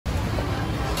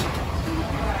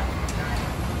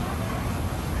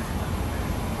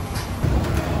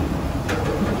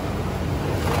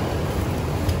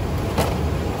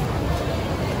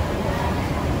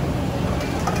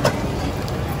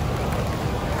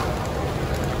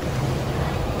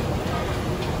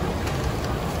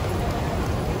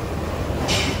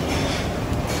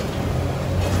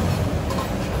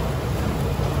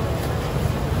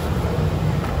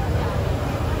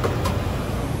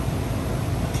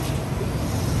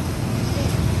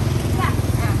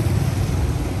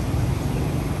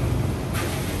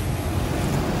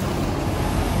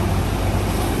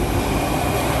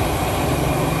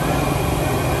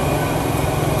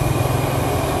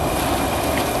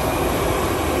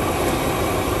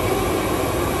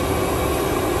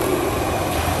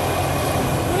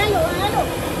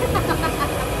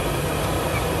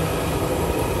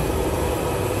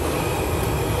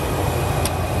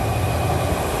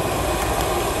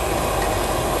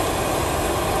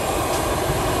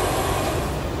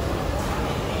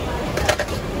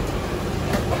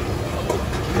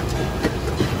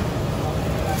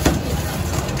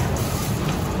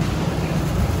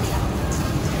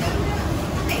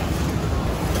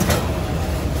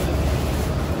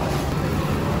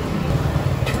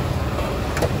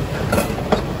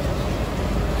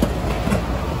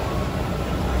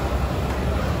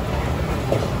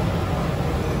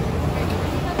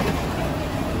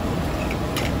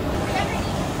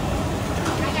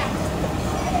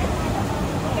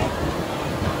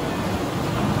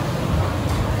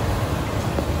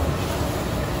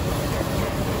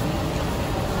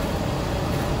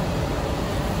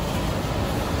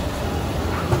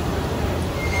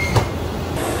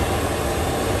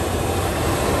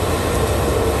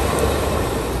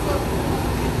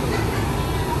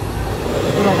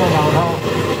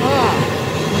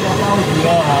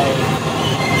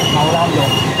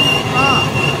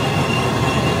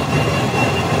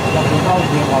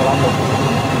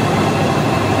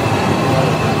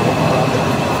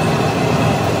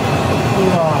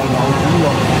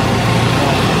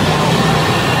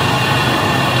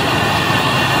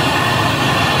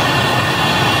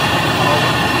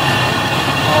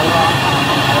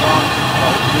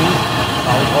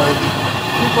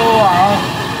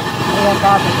價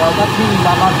就1200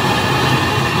蚊，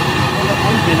呢個本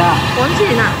錢啊，本錢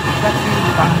啊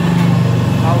1200，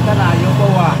牛筋啊要煲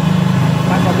啊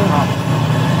，3個鐘頭。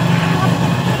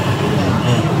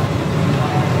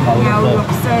牛肉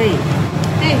碎，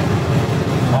啲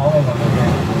好嘅，咁嘅。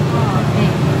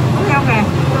好香嘅。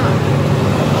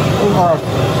呢個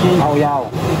蒜頭油。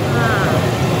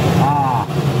啊。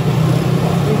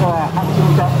呢個係黑椒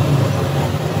汁。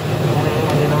我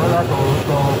哋攞嚟做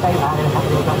雞扒嘅黑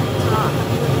椒汁。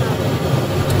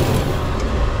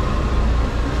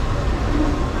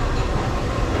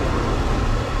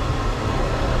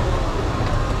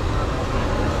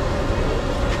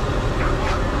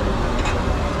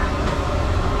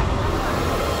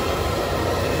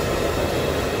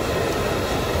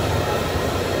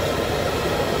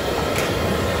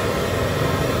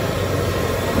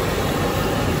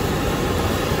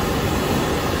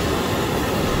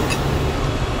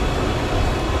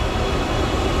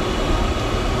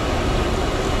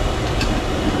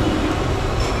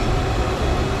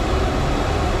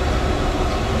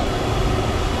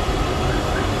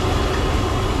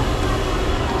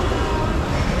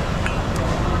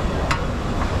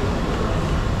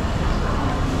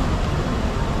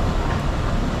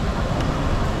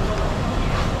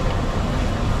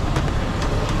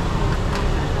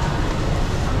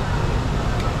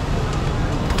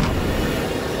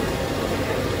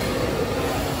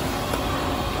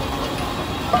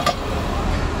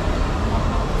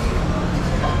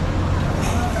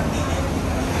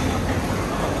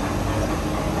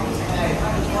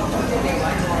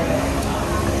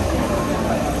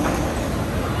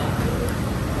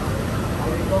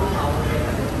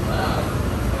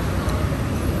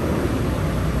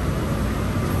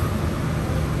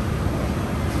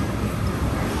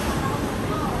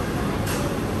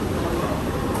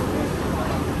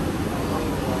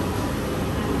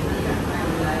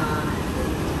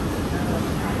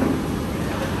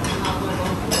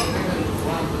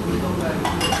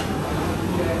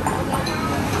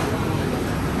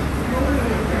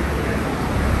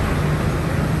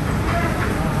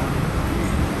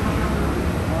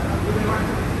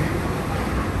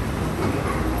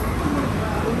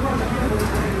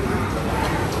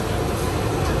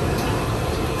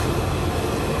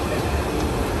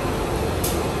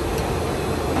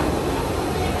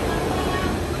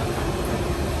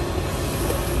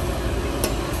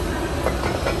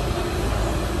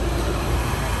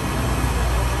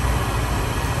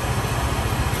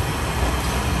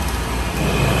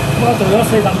我做咗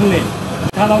45年，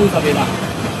差唔多50年啦。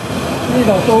呢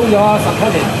度租咗17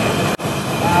年，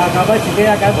靠俾自己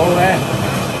一間鋪嘅，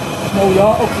冇咗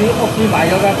屋主賣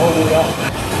咗間鋪冇咗，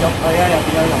入去啊入邊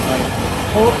有入去。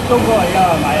好，中國而家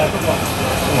買啊中國，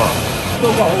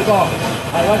中國好多，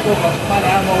台灣中國馬來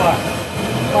亞冇啊，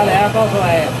馬來亞多數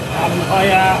係鹹菜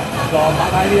啊、羅麥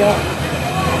啊啲咯，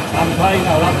鹹菜牛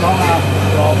腩湯啊、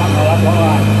羅麥牛腩湯啊，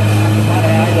馬來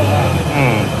亞呢度啊，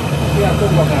呢個中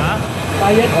國嘅。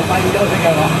拜一同拜二都食嘅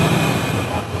我，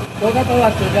做得到啊，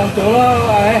盡量做咯，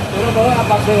係做得到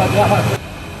100歲或者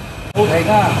冇停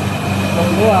啊，做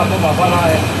唔到啊冇辦法啦。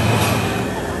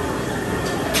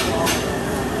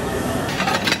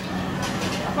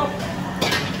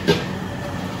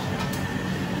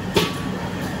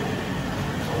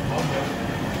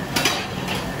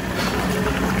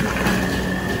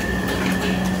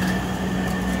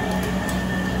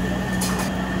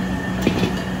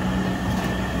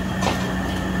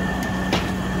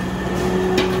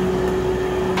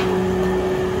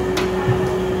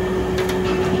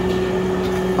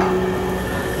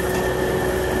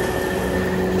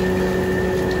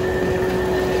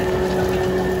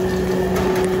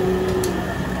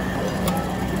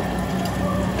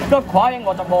個款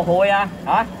我就冇開啊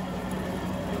嚇。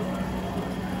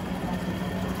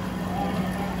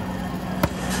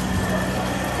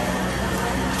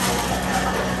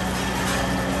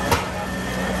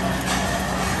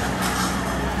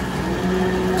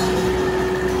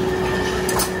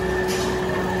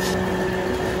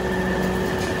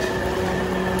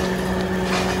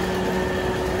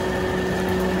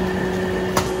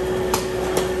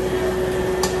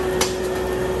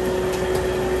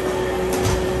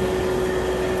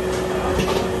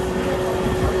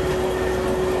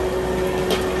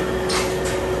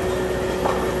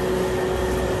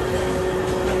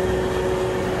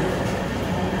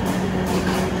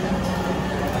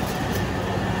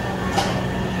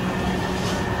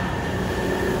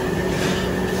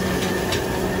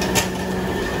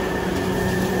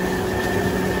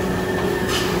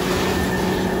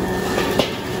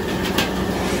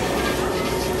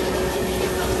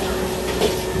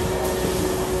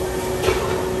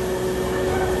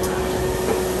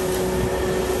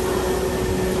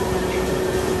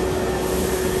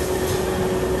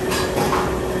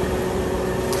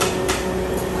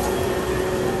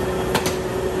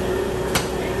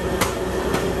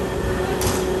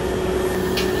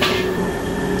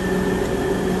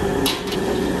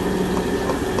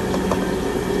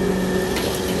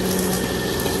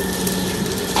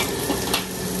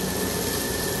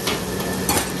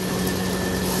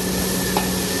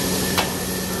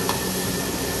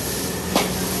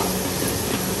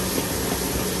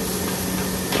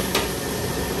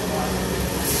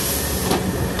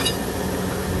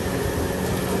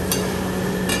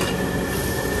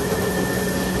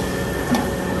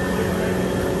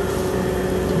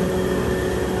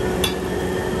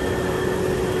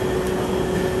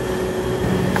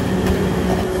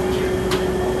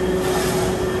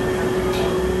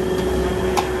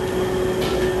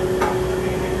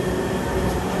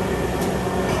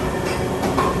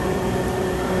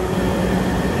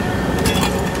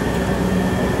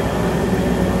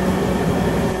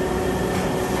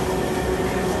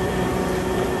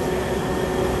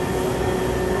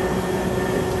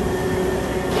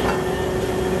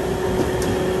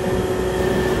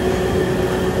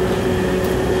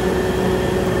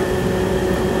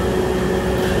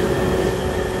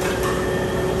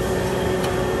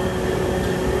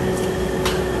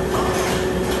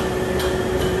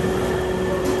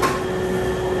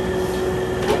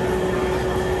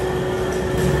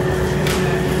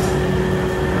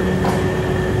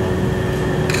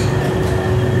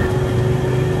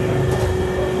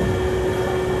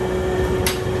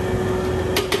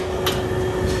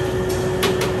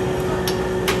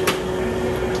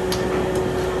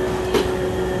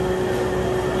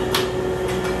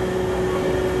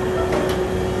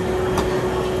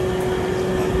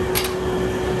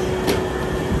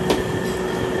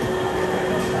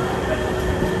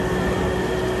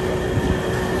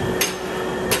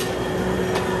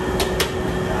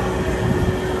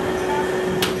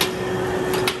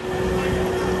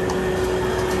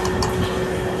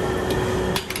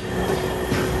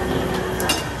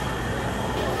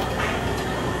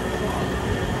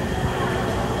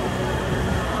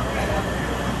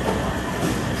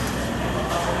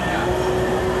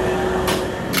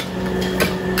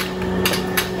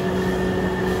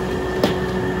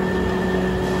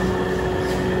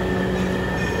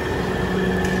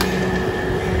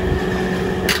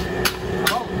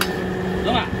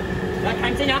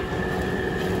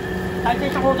来这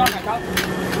上锅装奶糕。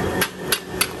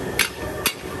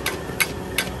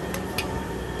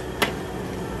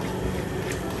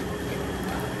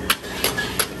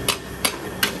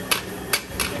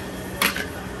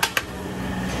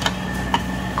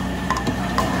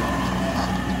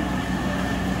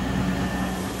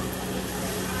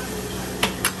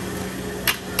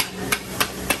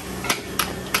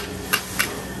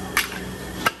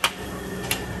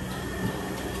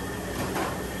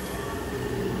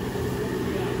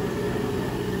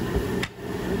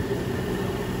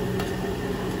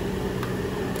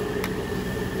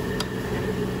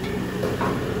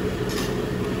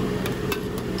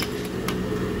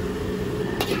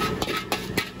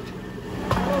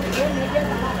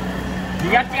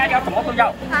你要加料什么都要，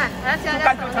啊，我要加猪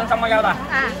肝、猪肠什么要的。啊，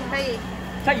可以。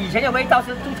像以前的味道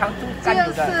是猪肠、猪肝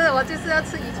有的。就是我就是要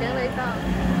吃以前味道。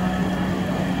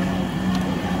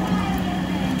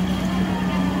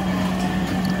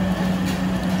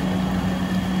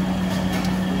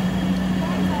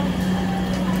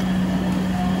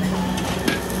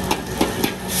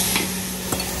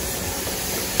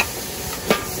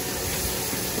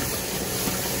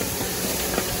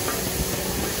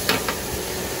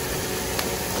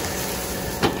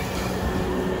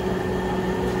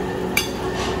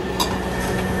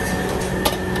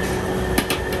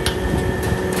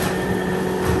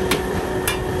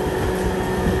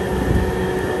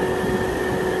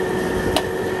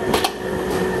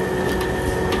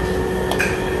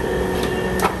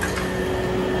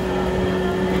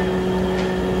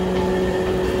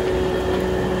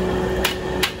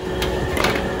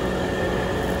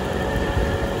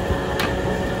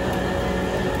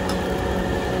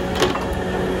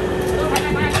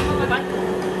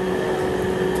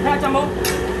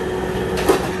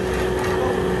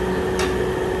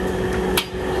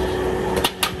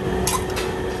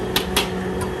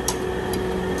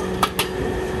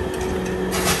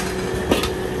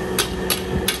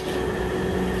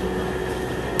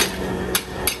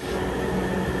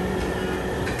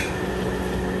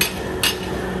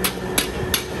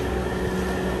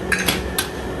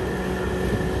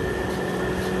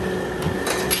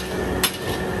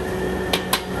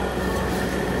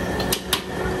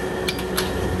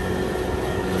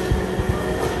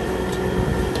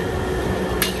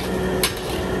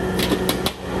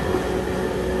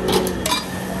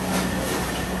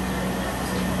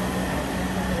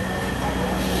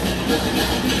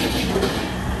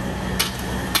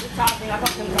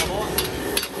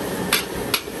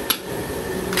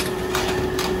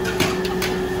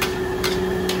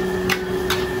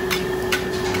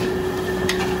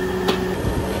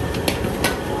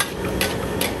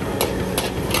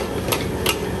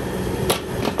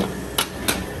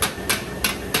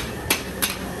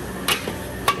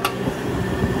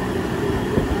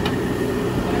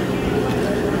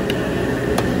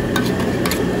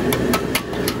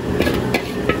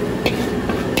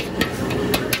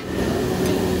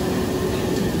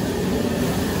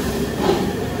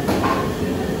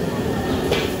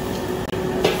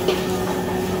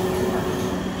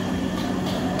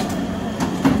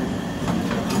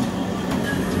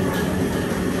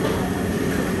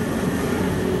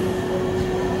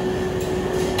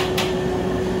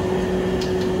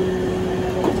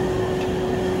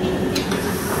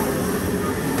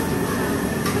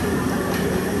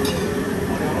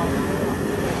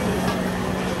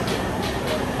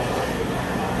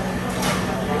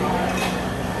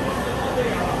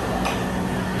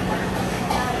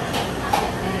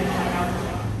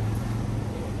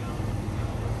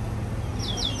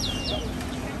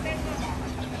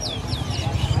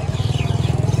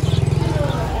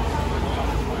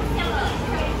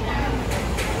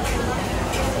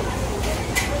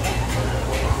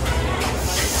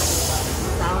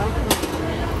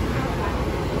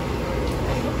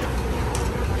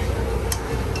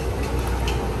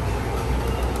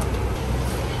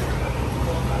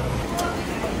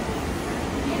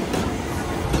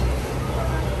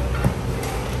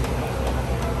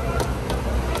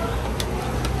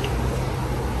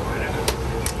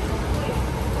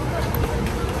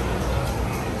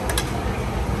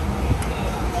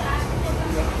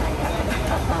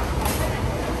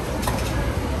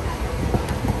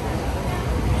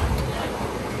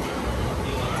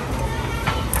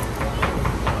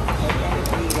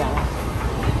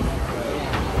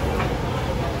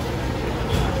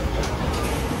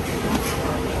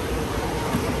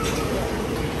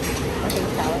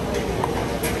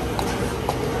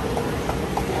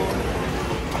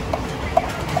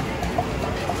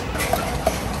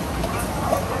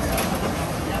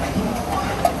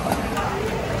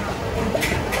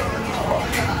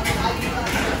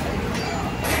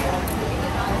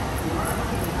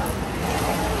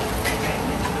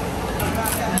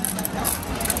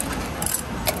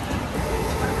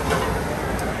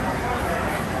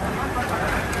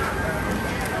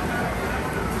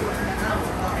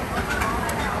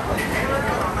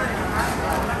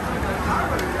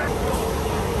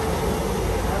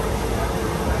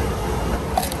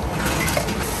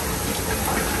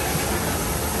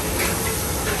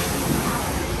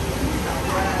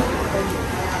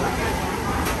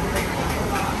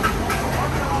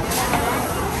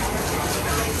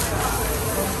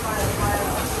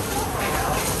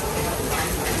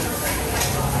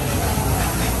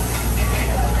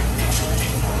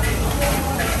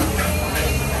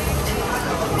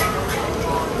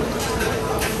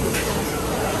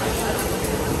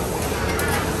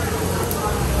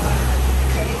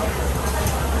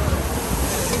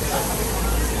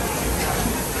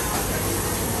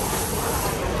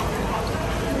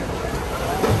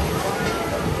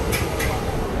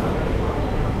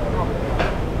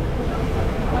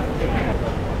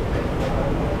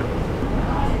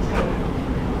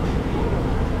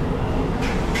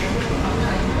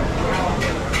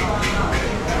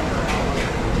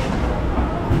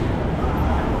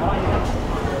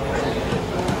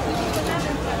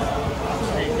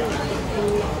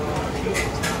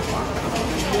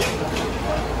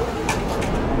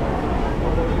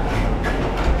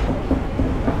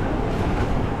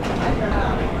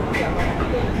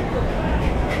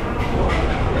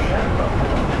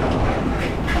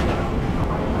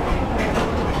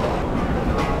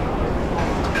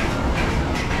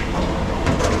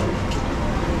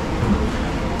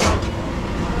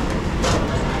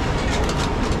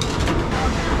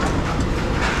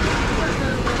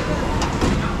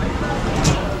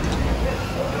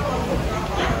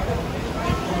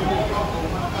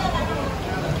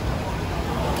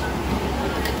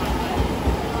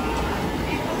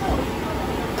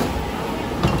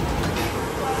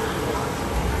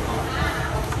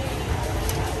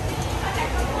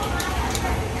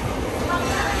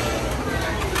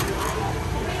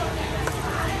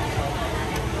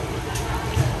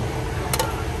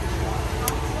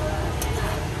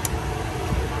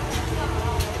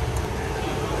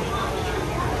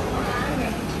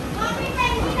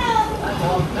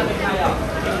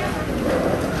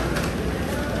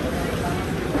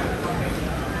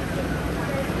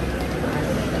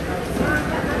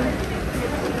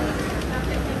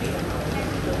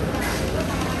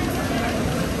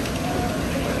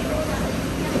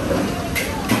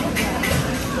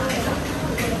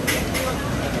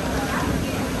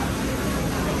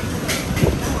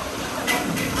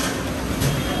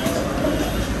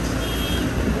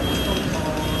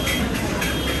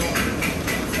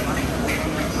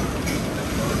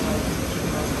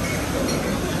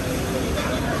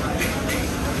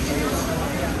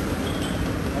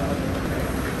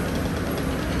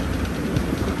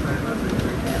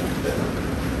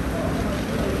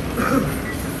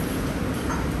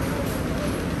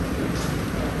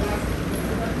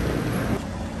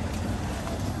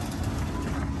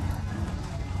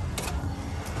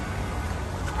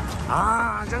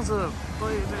啊，这样子，对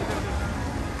对对对。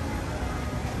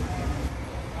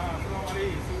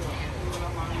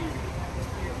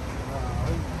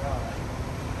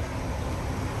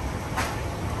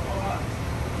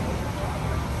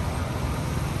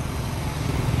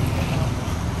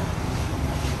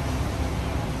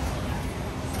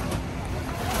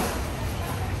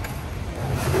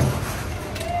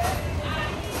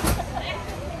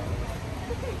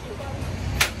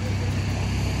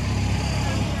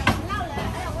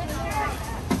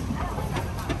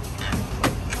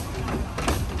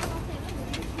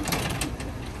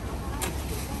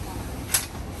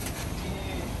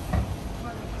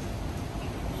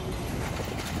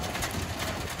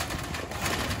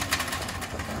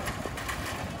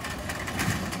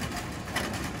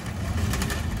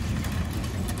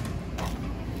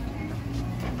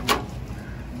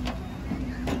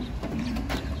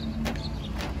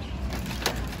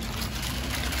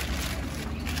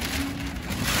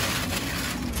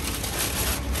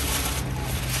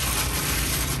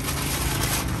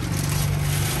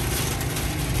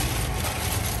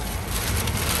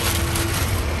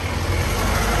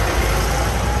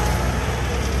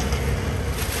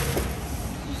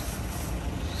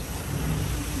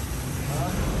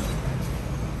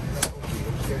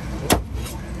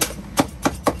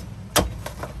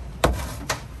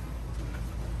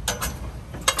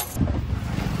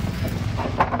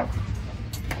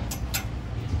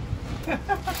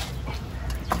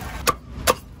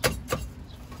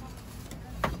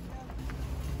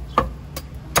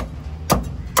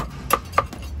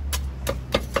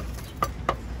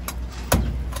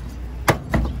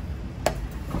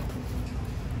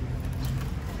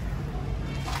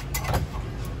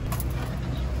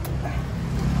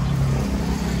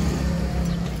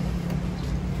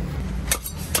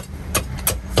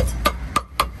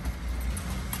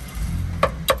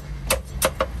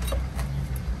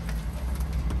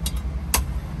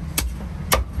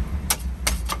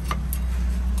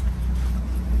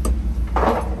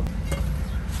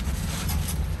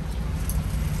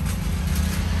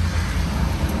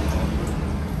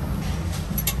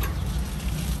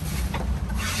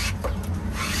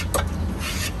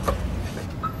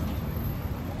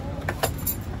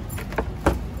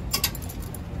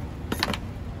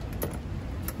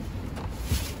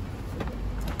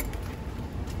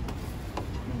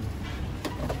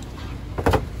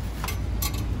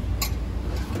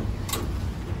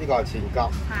呢個係前甲，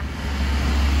呢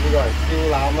個係燒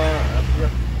腩啦。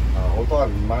好多人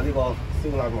唔買呢個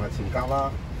燒腩同埋前甲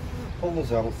啦。通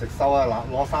常食瘦啊，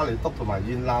攞沙梨篤同埋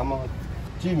軟腩啊，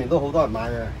豬面都好多人買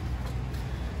嘅。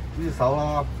呢手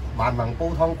啦，萬能煲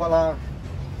湯骨啦，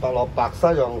放落白西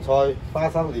洋菜、花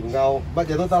生、蓮藕，乜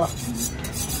嘢都得啦。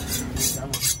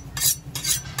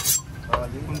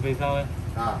咁肥瘦嘅？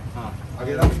我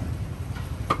記得。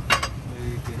你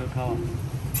幾多溝啊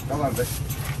？9人食。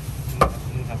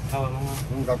50溝啊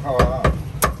50溝啊。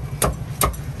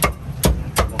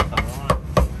60啊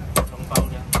，2包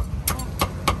啫。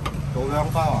做2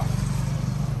包啊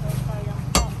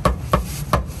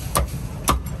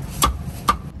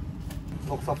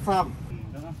？63。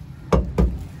得啦。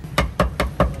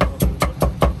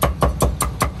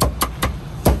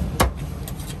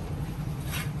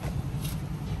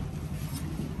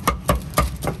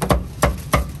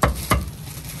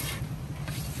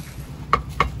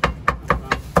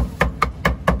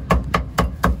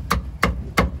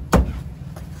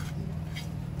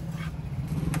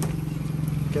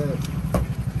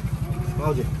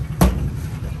包住。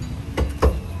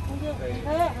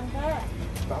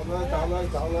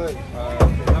走啦！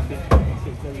其他邊少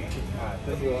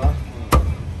啲啊！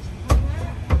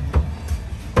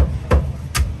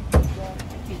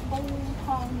煲湯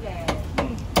嘅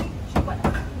雪櫃。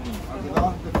幾多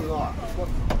？1 kilo啊？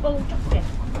煲粥嘅。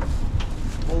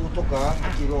煲粥㗎，1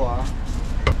 kilo啊？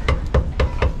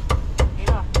幾多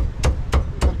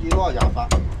？1 kilo 啊28，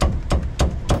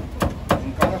唔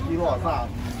夠1 kilo啊35。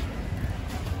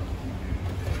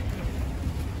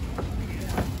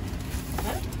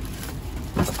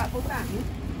煲35，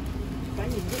反而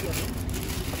唔一樣。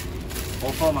我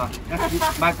科嘛，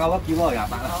買夠1 kilo 28啦。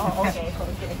OK。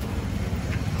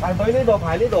排隊呢度，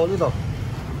排呢度。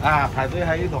排隊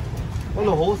喺呢度，嗰度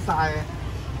好曬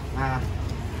啊！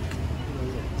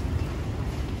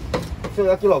燒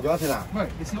1 kilo 幾多錢啊？喂，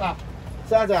你燒鴨？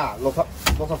燒一隻啊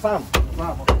，63。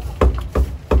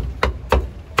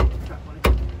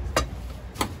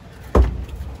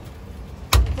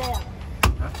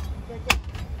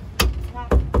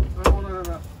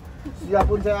試下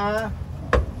半隻啊！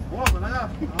好啊，問你啊，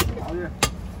好嘢。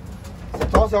食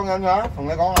咗上癮㗎，同你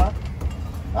講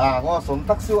啊！嗰個順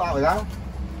德燒鴨嚟㗎。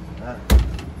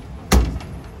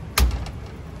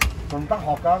順德學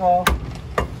㗎我。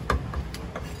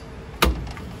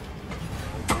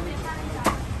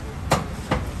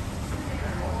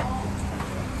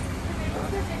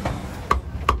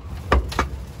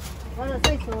我就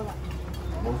退出了。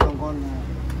冇相關嘅。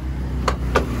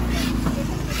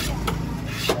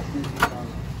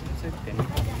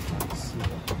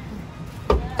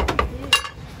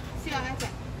燒蝦仔。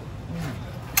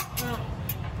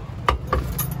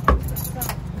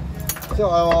燒蟹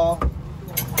喎。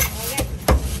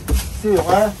燒肉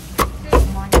咧？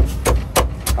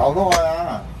牛都愛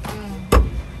啊！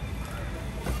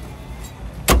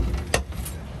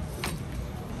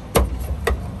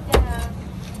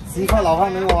屎忽留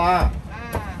翻俾我啊！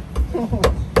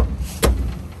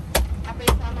阿貝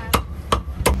沙嗎？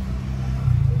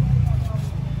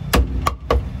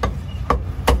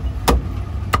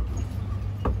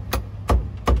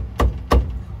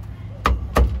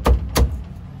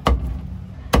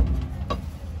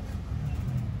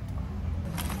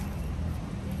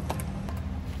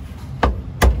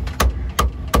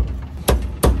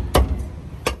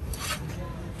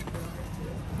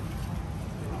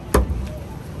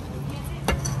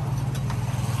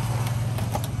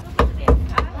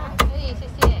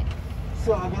燒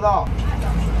蟹幾多？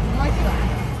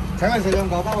請你食兩嚿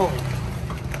得喎。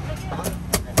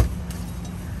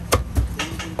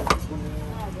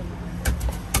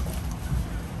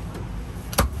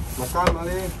落間嗰啲。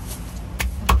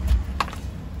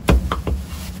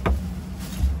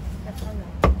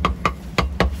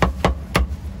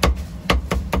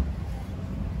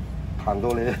彈到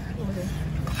你。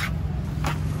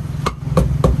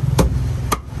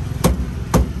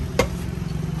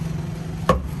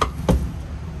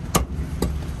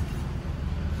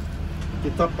結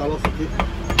汁打落食啲，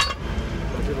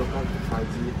或者落間筷子。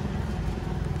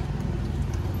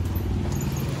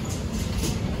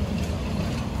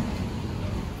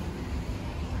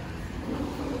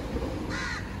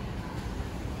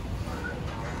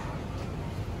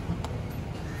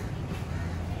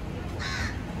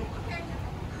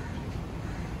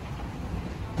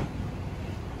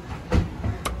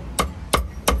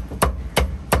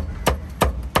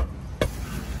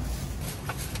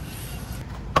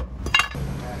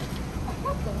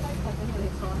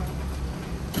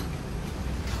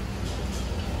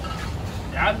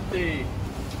Cantik.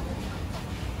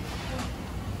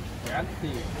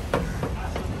 Cantik.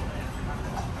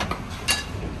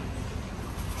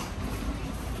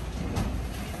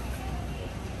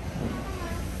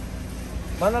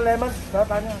 Mana lemon? Saya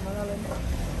tanya, mana lemon?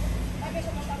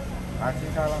 Kasih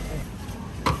salah sih.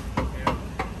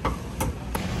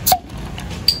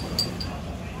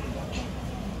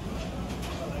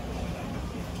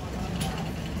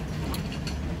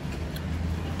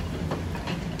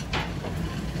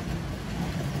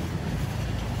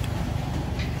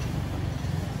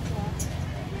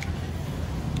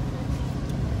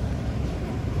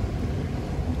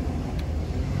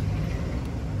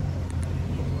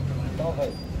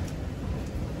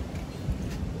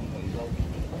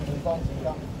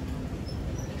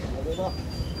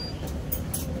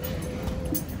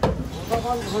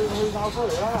去咬出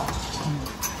嚟啦！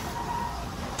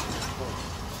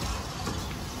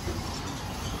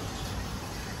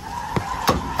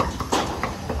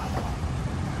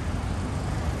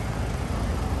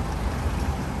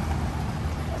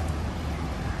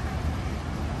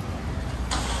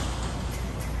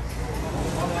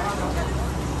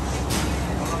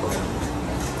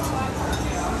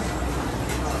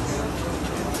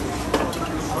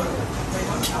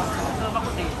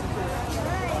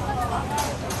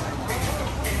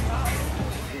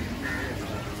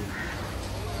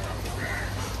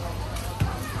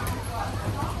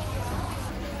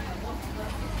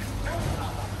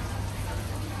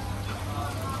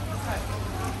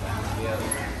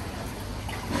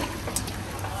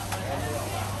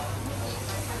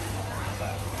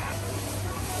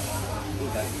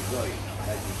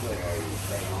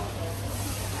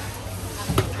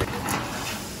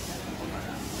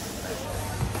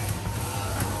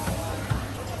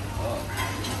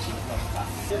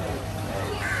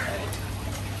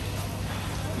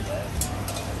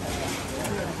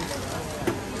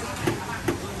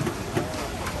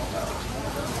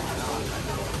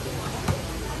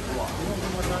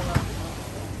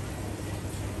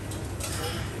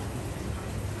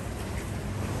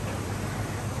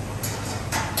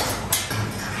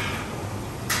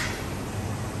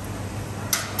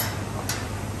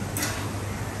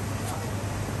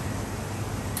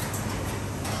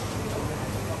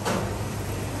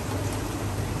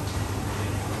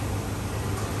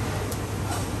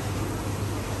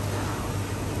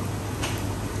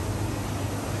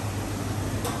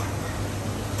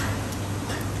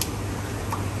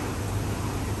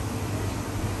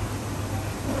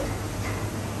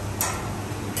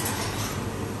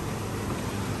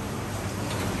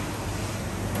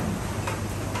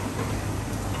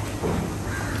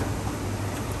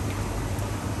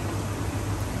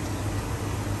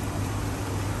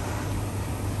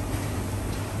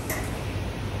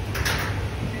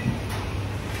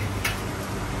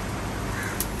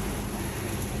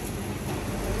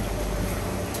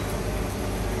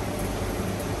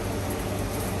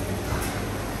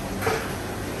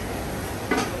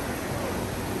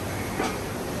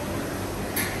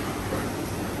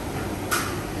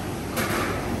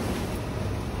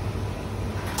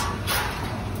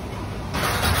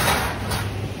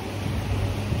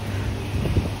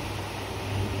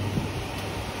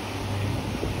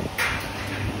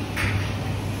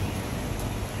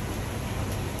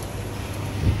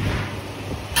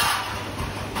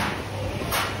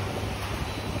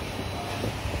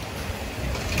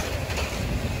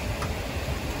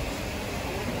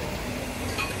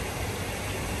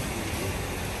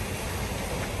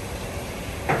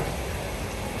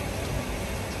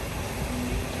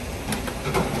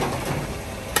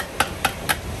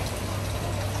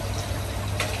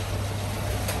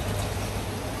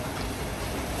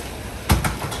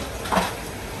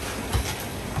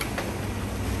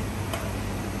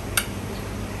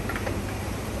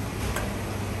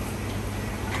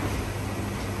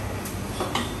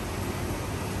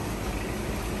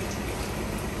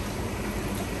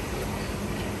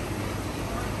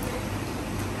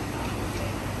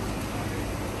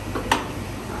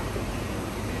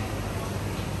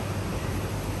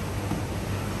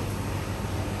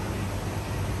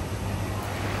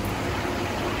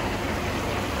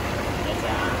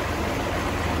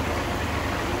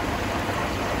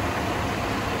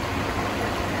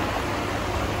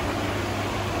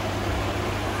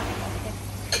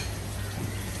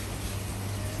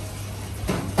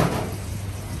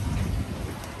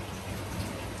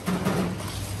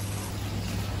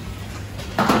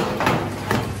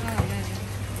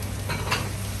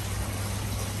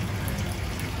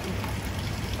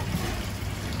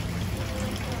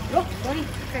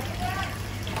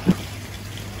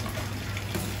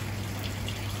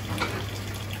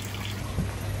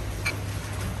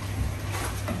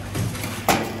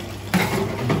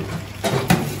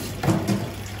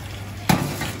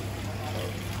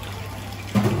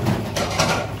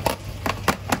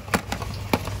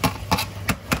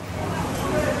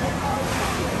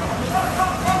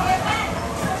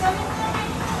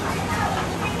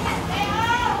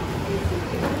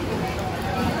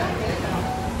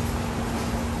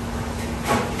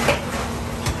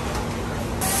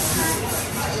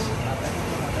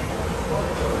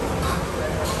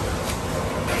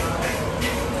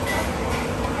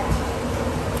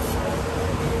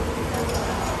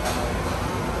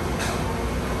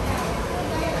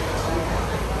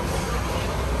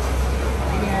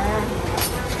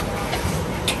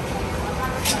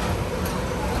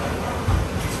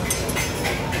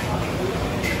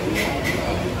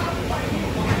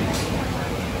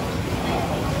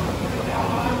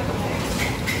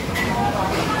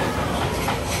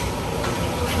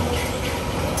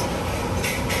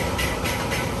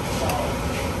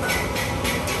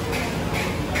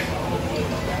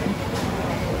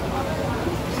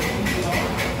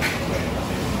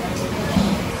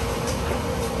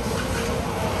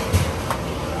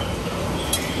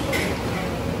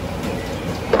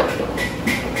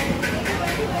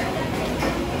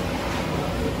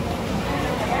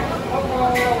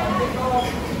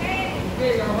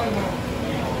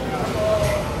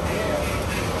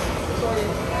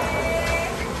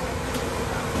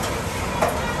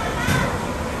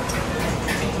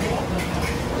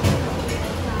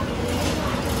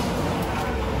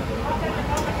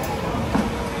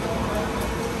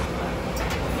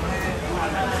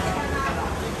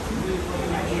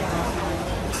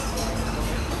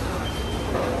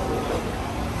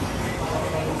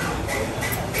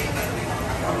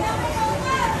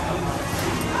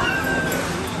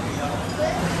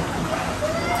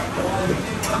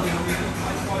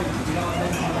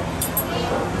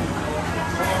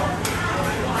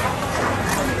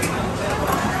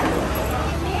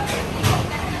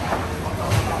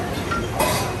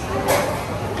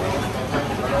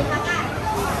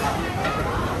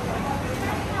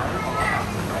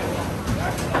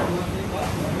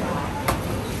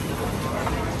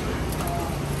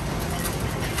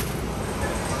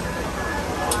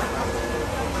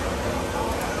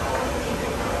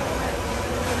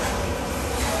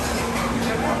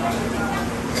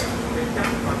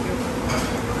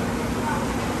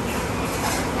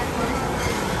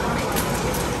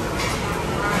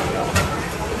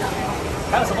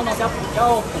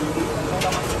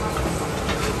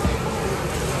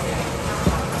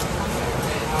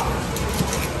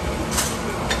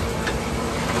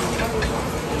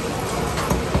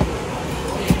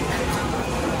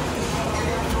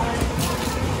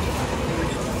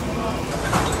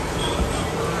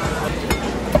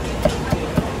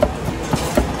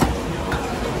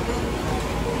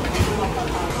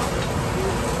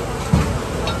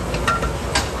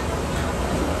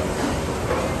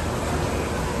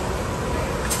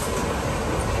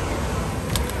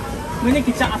 Ini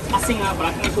kicap asing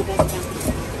belakang itu posnya.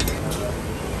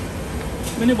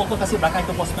 Ini bokor kasih belakang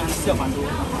itu posnya siap bantu.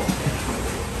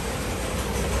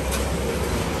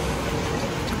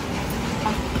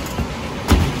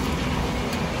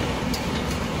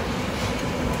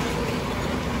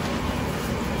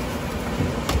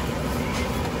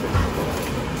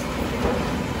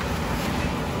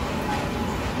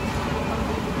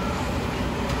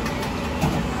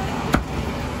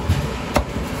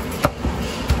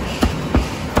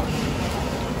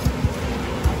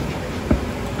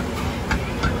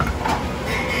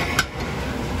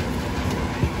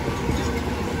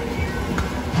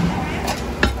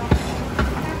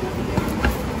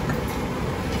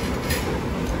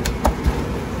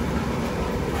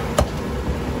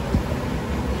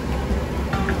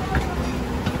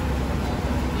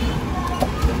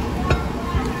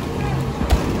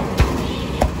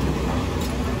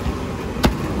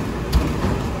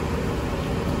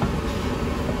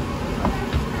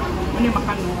 Ini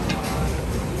makan dulu.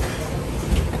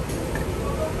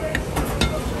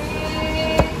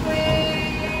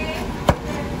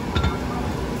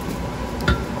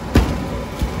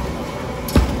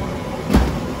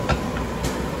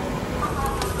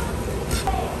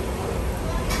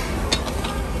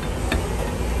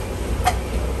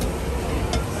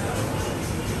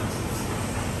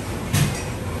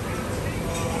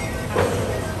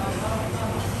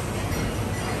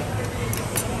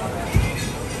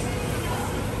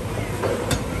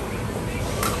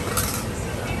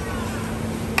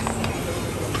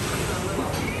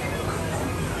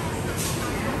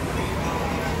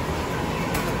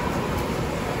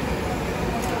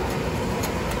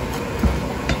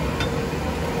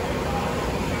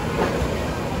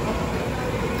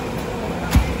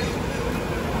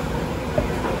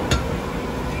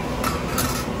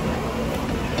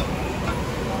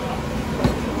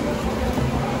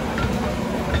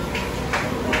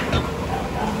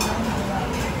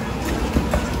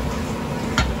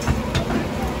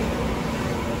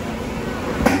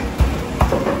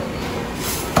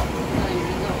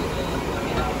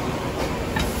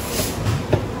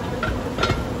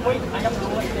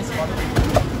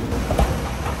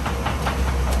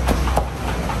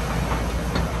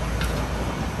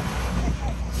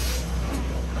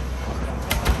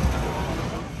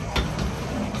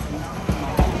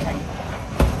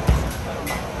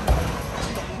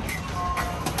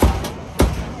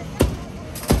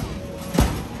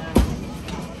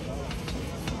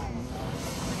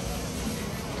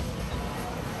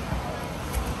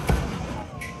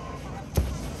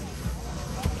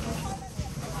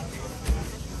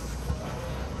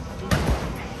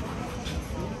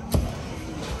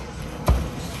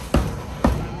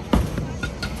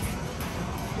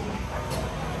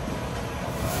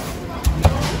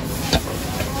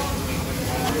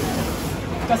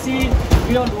 Kasih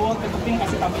beliau dua ke keping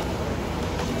kasih tambah.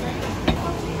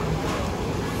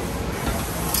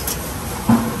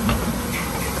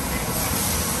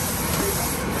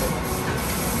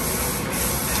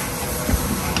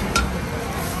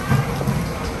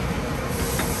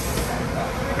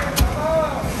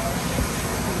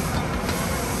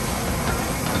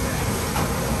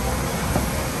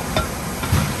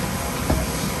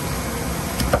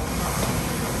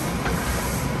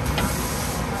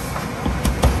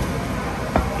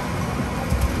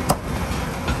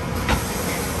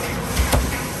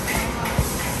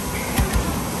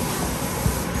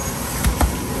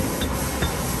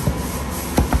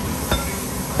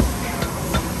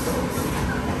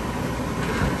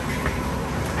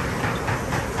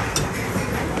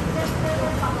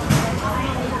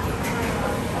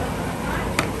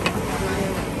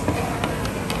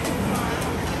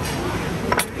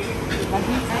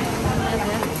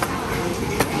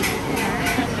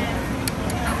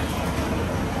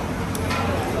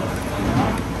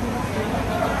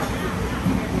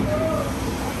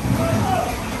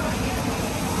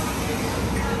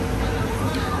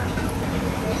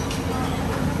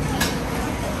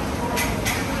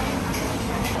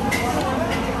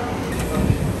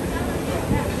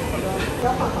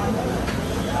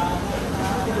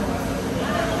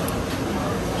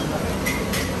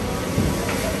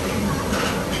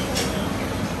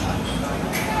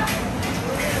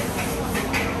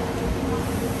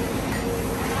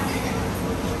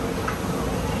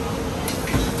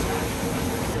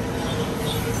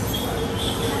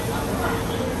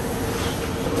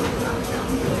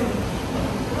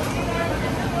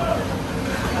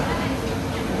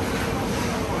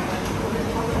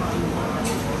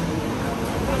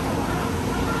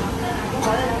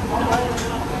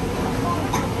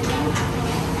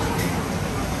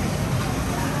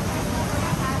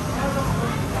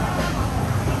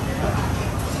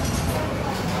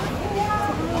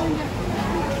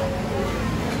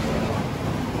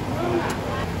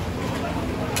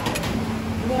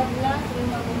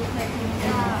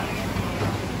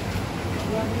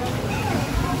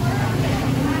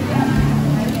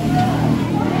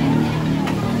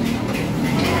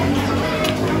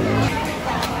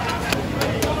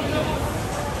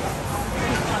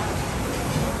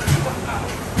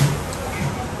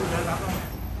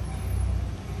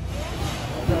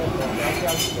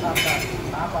 要稀罕的，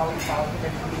打包一包这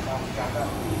边是一包假的。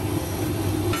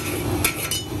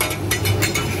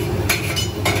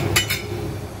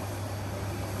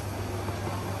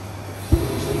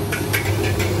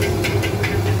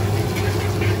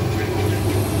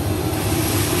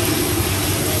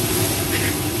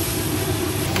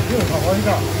又炒过一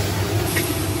个。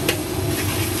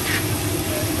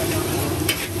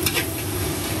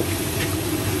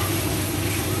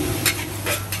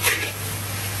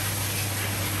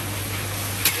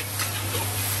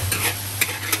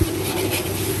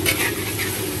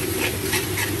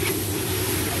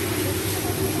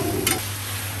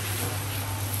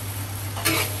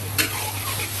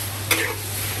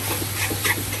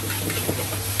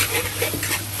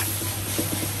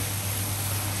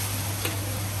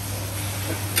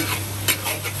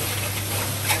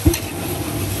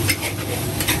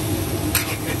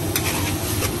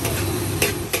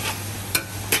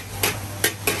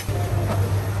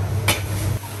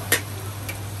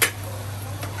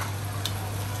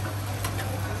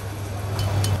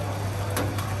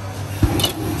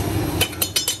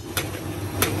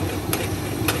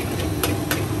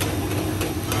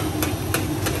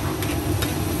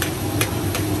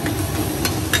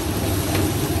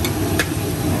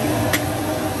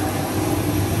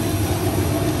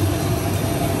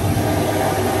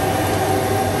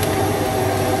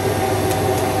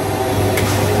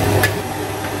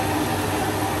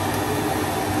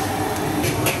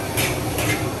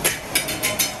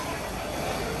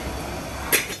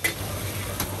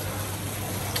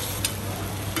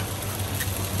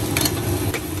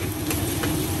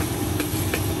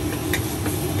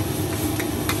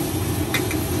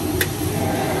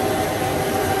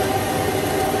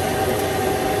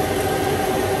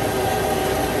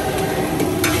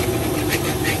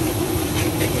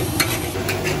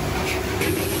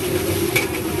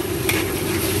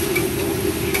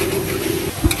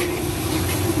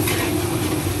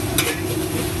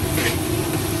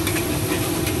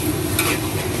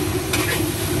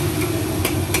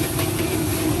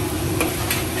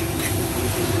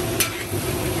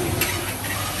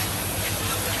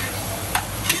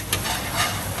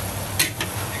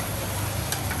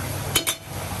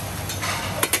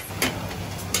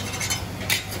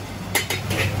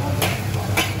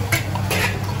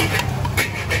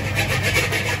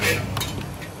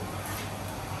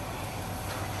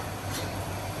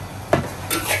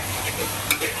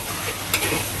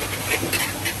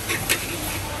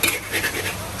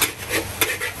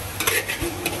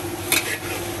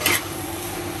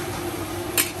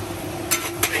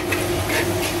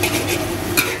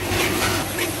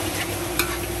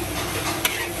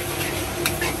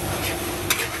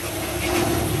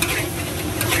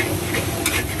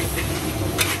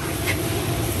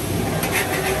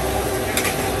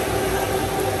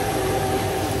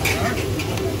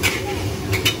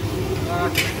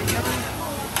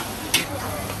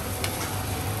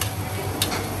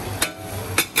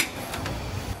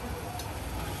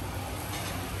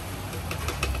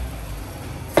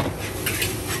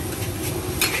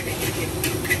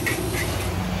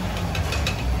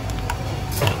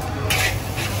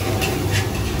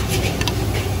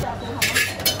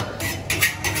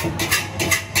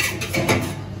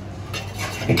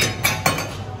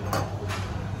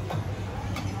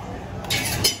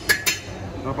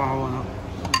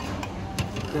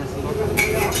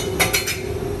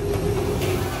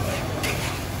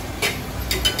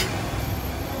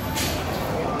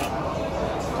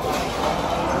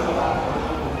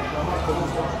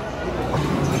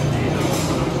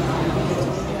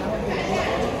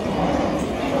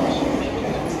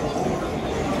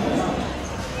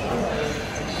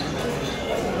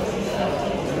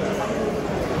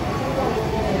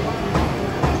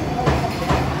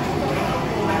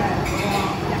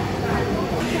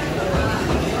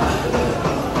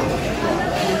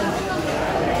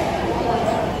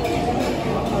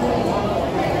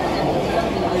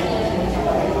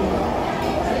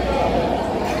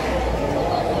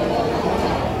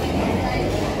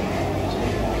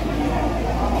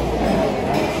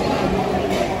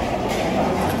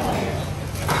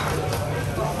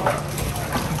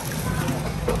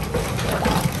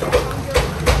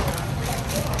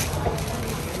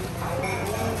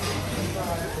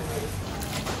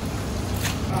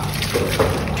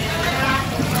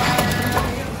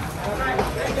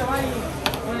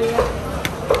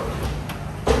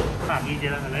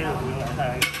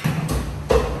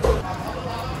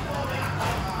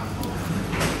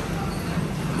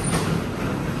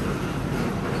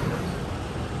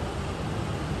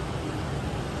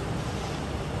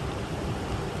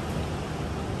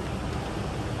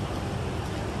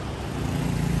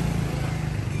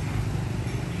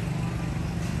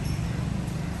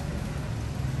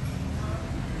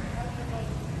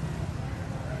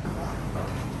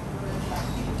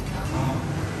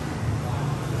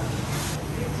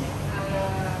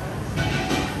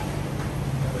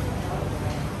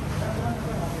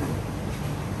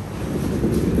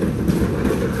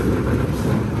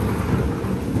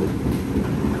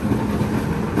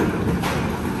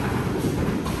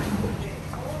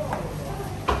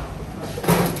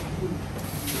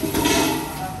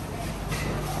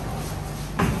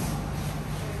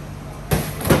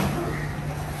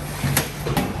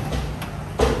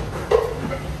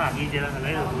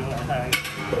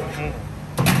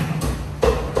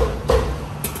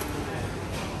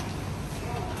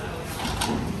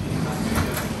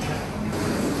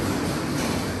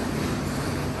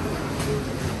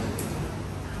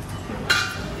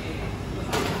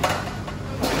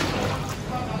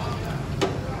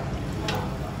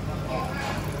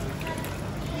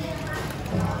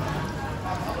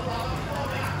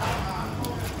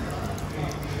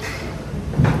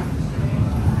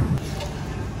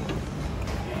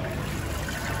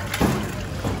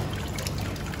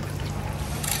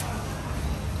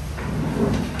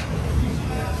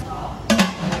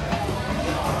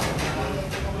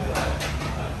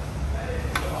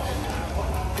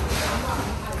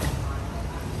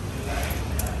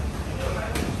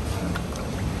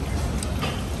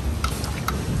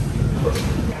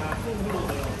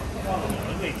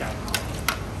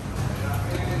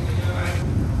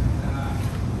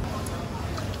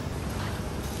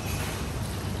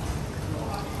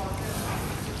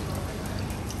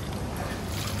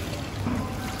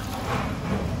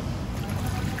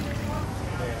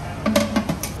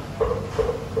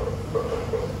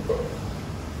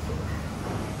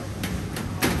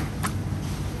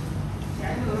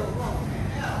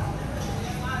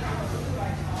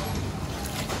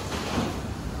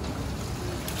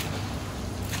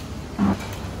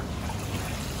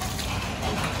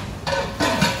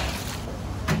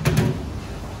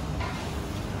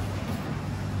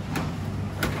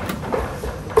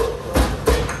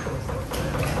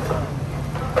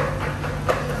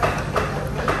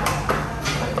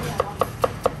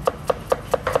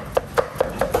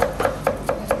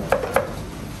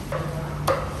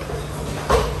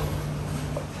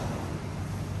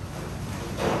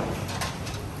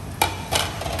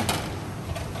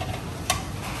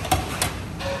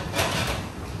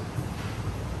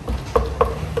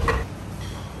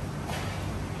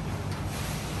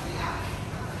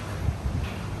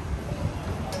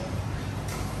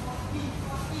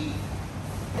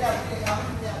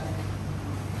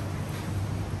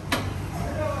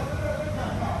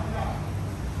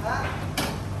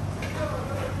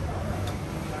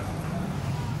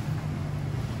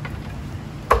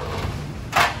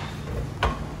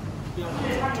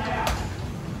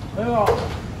对哦。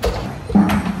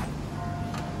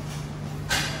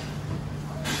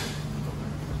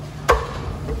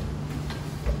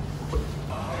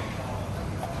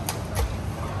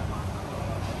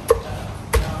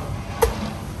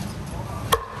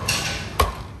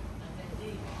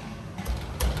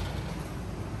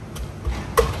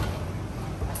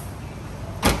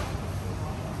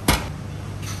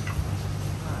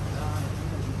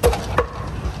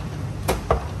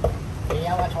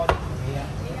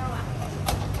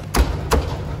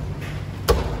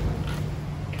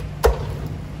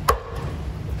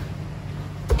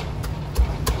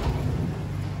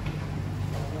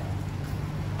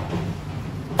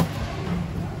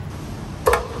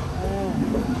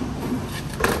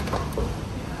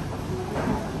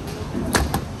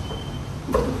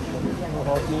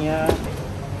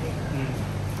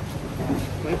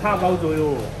拍包咗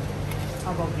喎，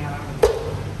差不多見啦。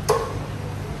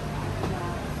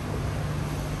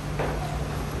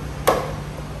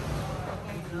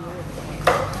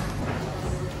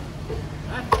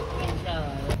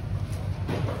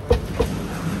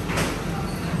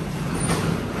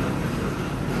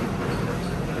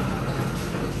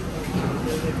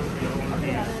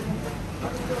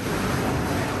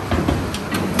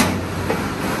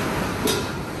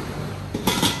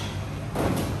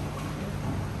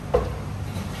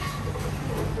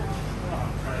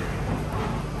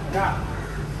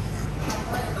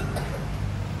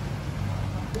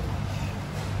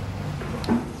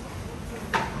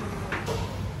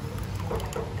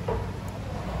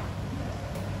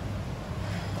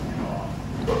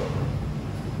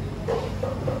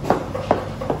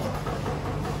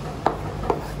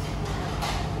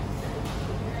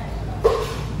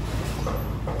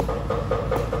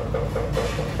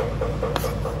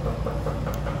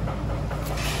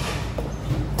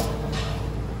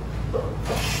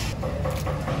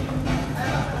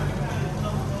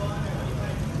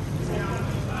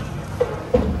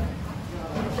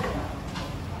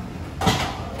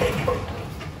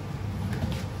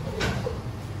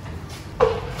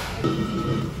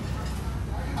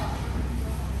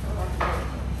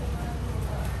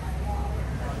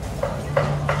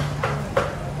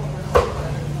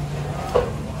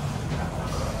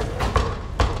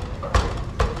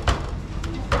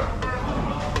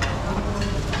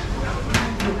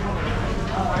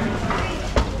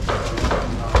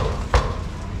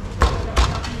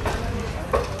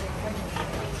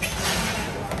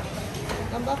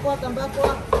Tambah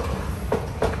kuah.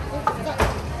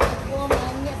 Kuah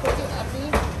banyak kecil api.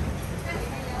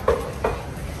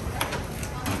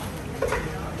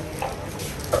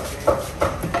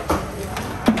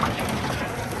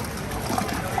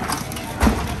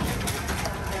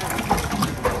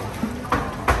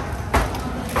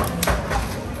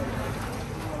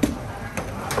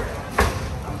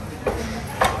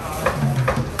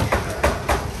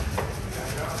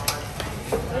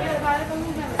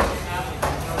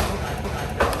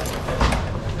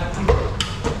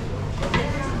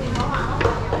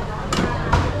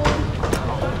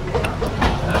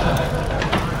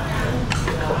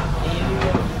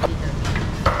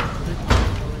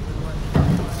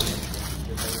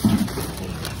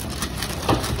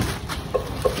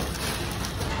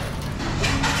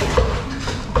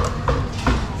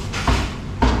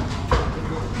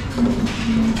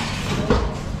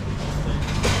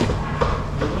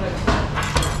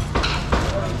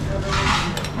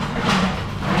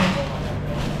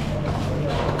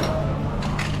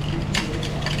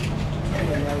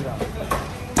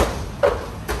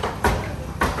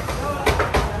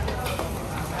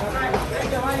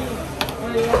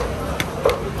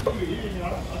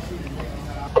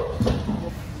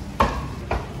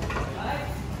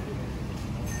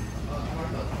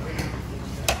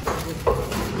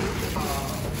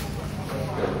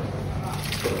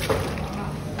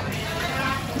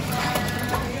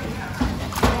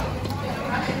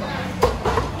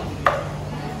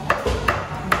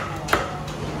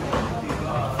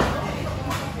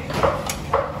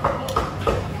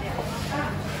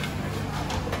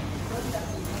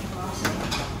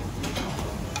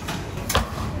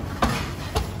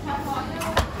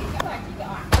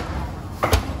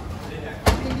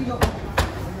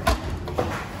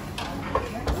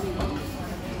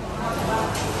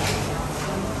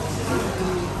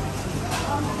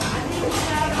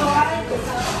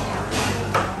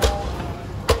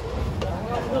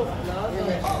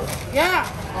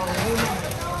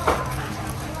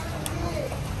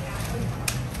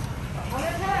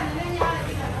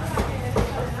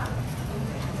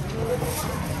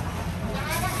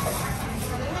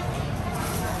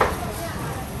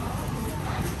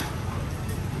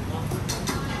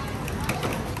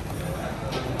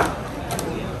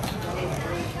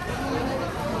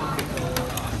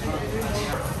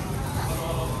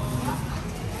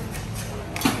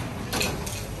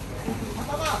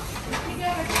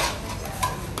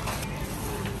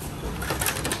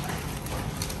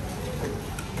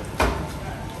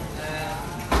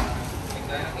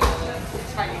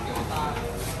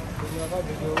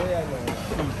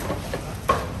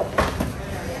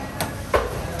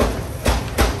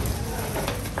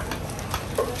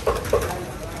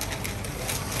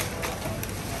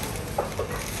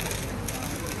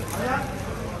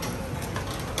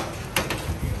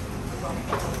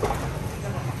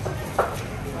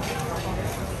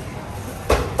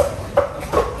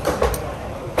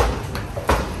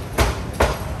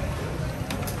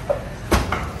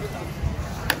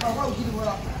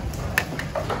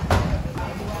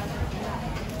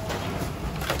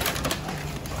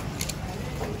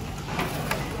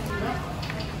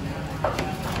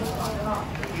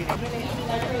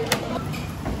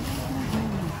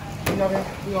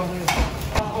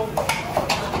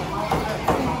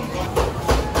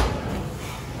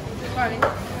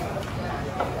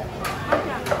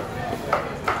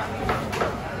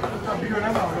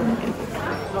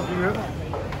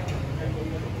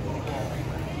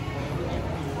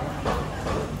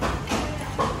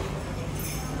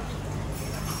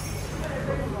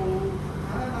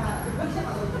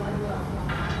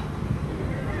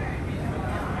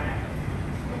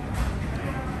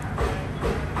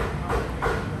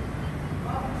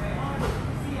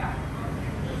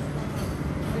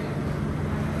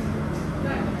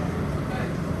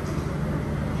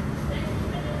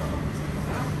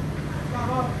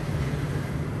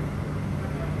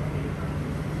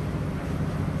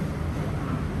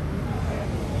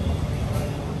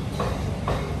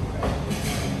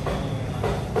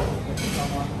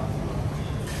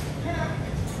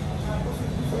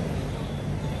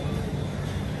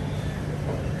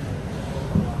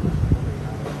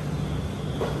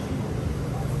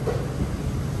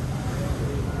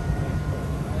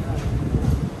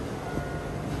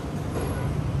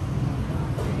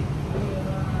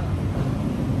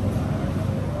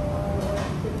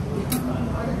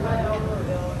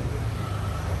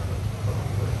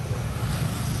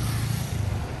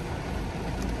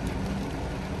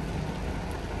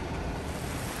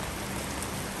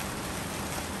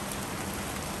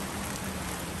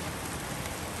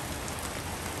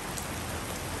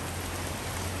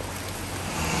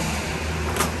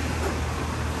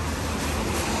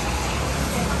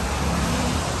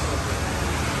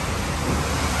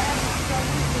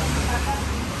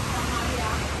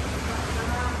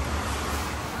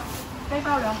 雞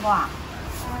包兩個啊？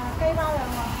雞包兩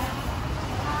個。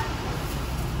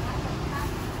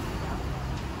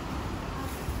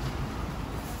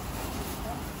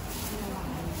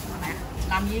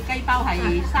南乳雞包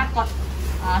係沙葛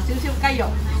少少雞肉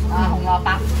紅蘿蔔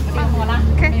嗰啲咁嘅啦。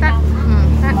OK， 得，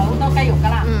唔係好多雞肉㗎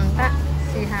啦。得，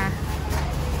試下。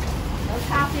有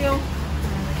叉燒。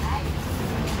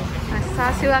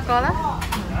叉燒一個啦。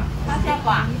叉燒一個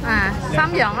啊？3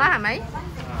樣啦，係咪？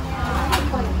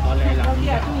有啲係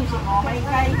中意食糯米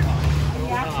雞，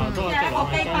係啊，即係一個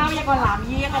雞包，一個南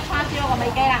乳，一個叉燒，一個米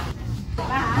雞啦。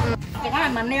啦嚇，陣間係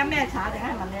問你有咩茶，陣間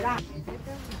係問你啦。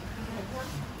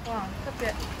哇，特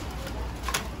別。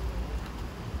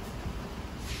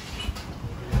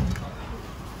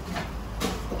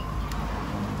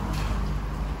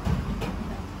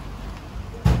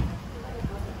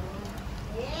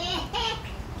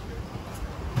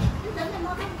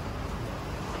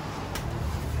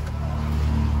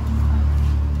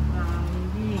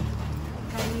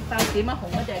點啊？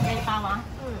紅嗰隻雞包啊？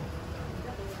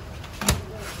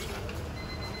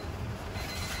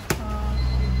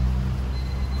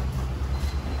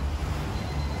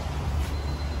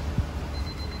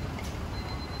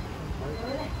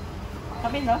喺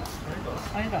邊度？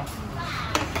喺呢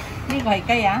度。呢個係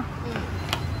雞啊？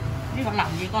呢個南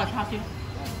乳嗰個叉燒。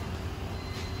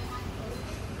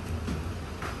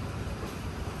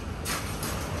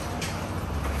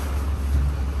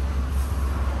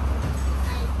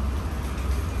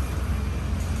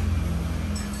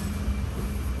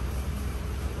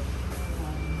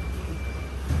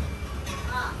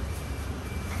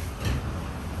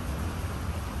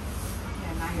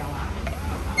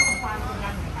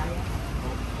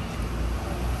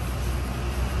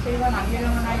4個南乳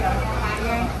兩個奶油兩個大嘅。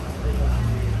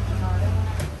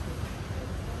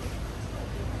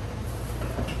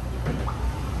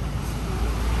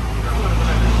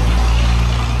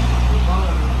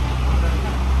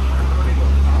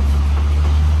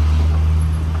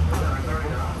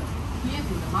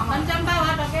粉蒸包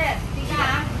啊，多嘅，3個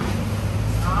啊。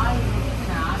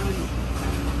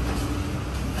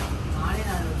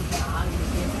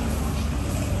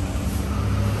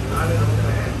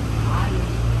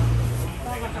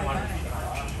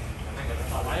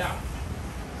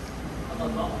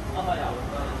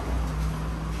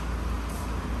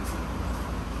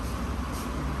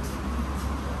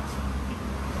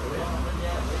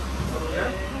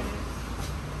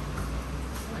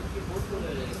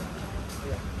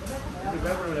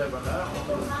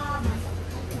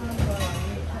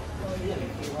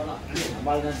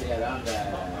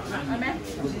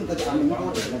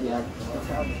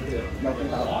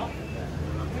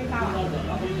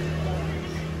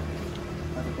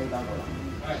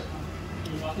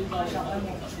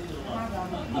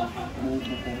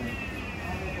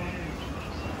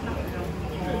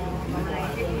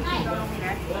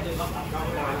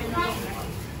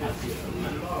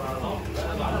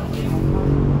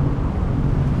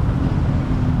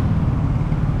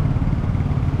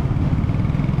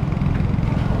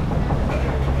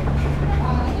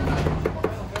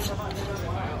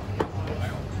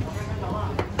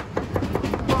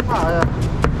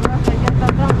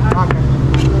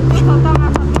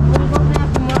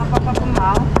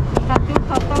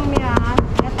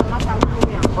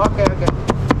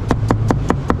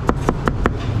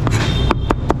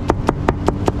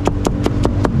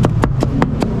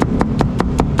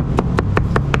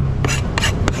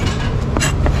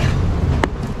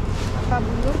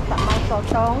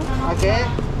Okey.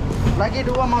 Lagi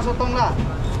 2 mau sotong lah.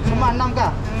 Semua 6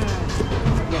 kah?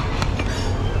 Okey.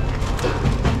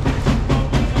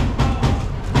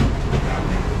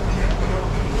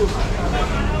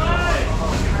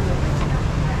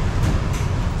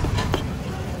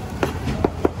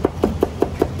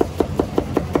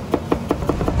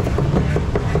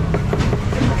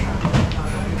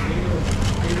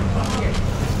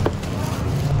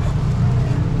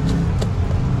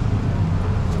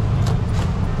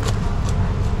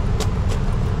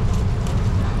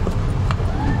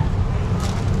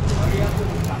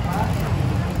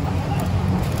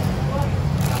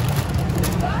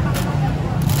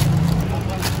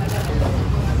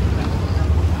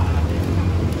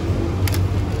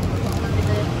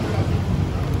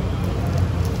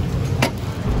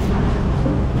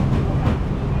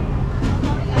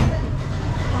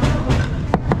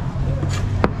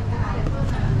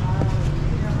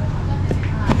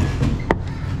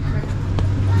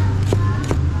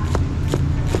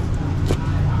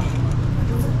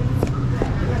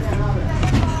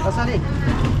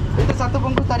 Itu satu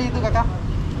bungkus tadi itu kakak.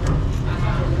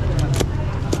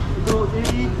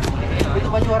 Itu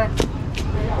baju orang.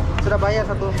 Sudah bayar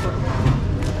satu bungkus.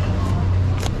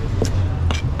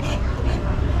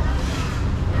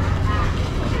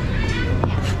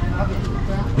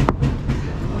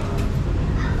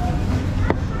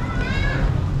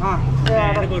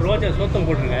 எனக்கு ஒரு ரோஜா சொத்தம்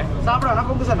போட்டுருங்க. சாப்பிடலாம்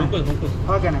bungkusan. Bungkus.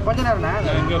 ஓகேண்ணே கொஞ்ச நேரம்ண்ணே.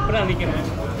 இங்கே எப்படி நிற்கிறேன்.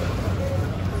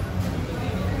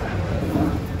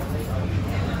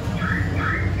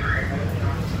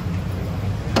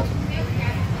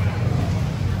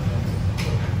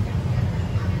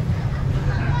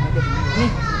 Ini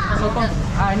sotong.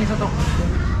 Ini sotong.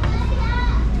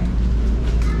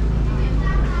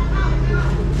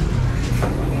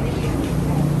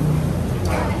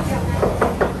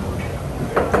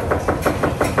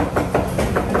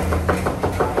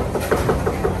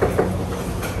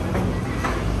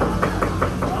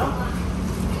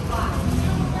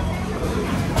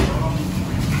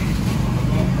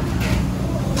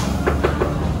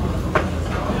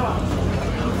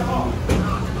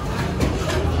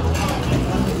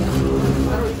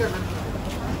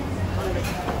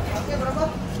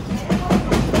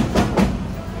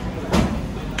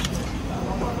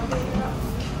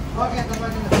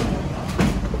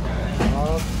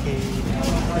 Oke.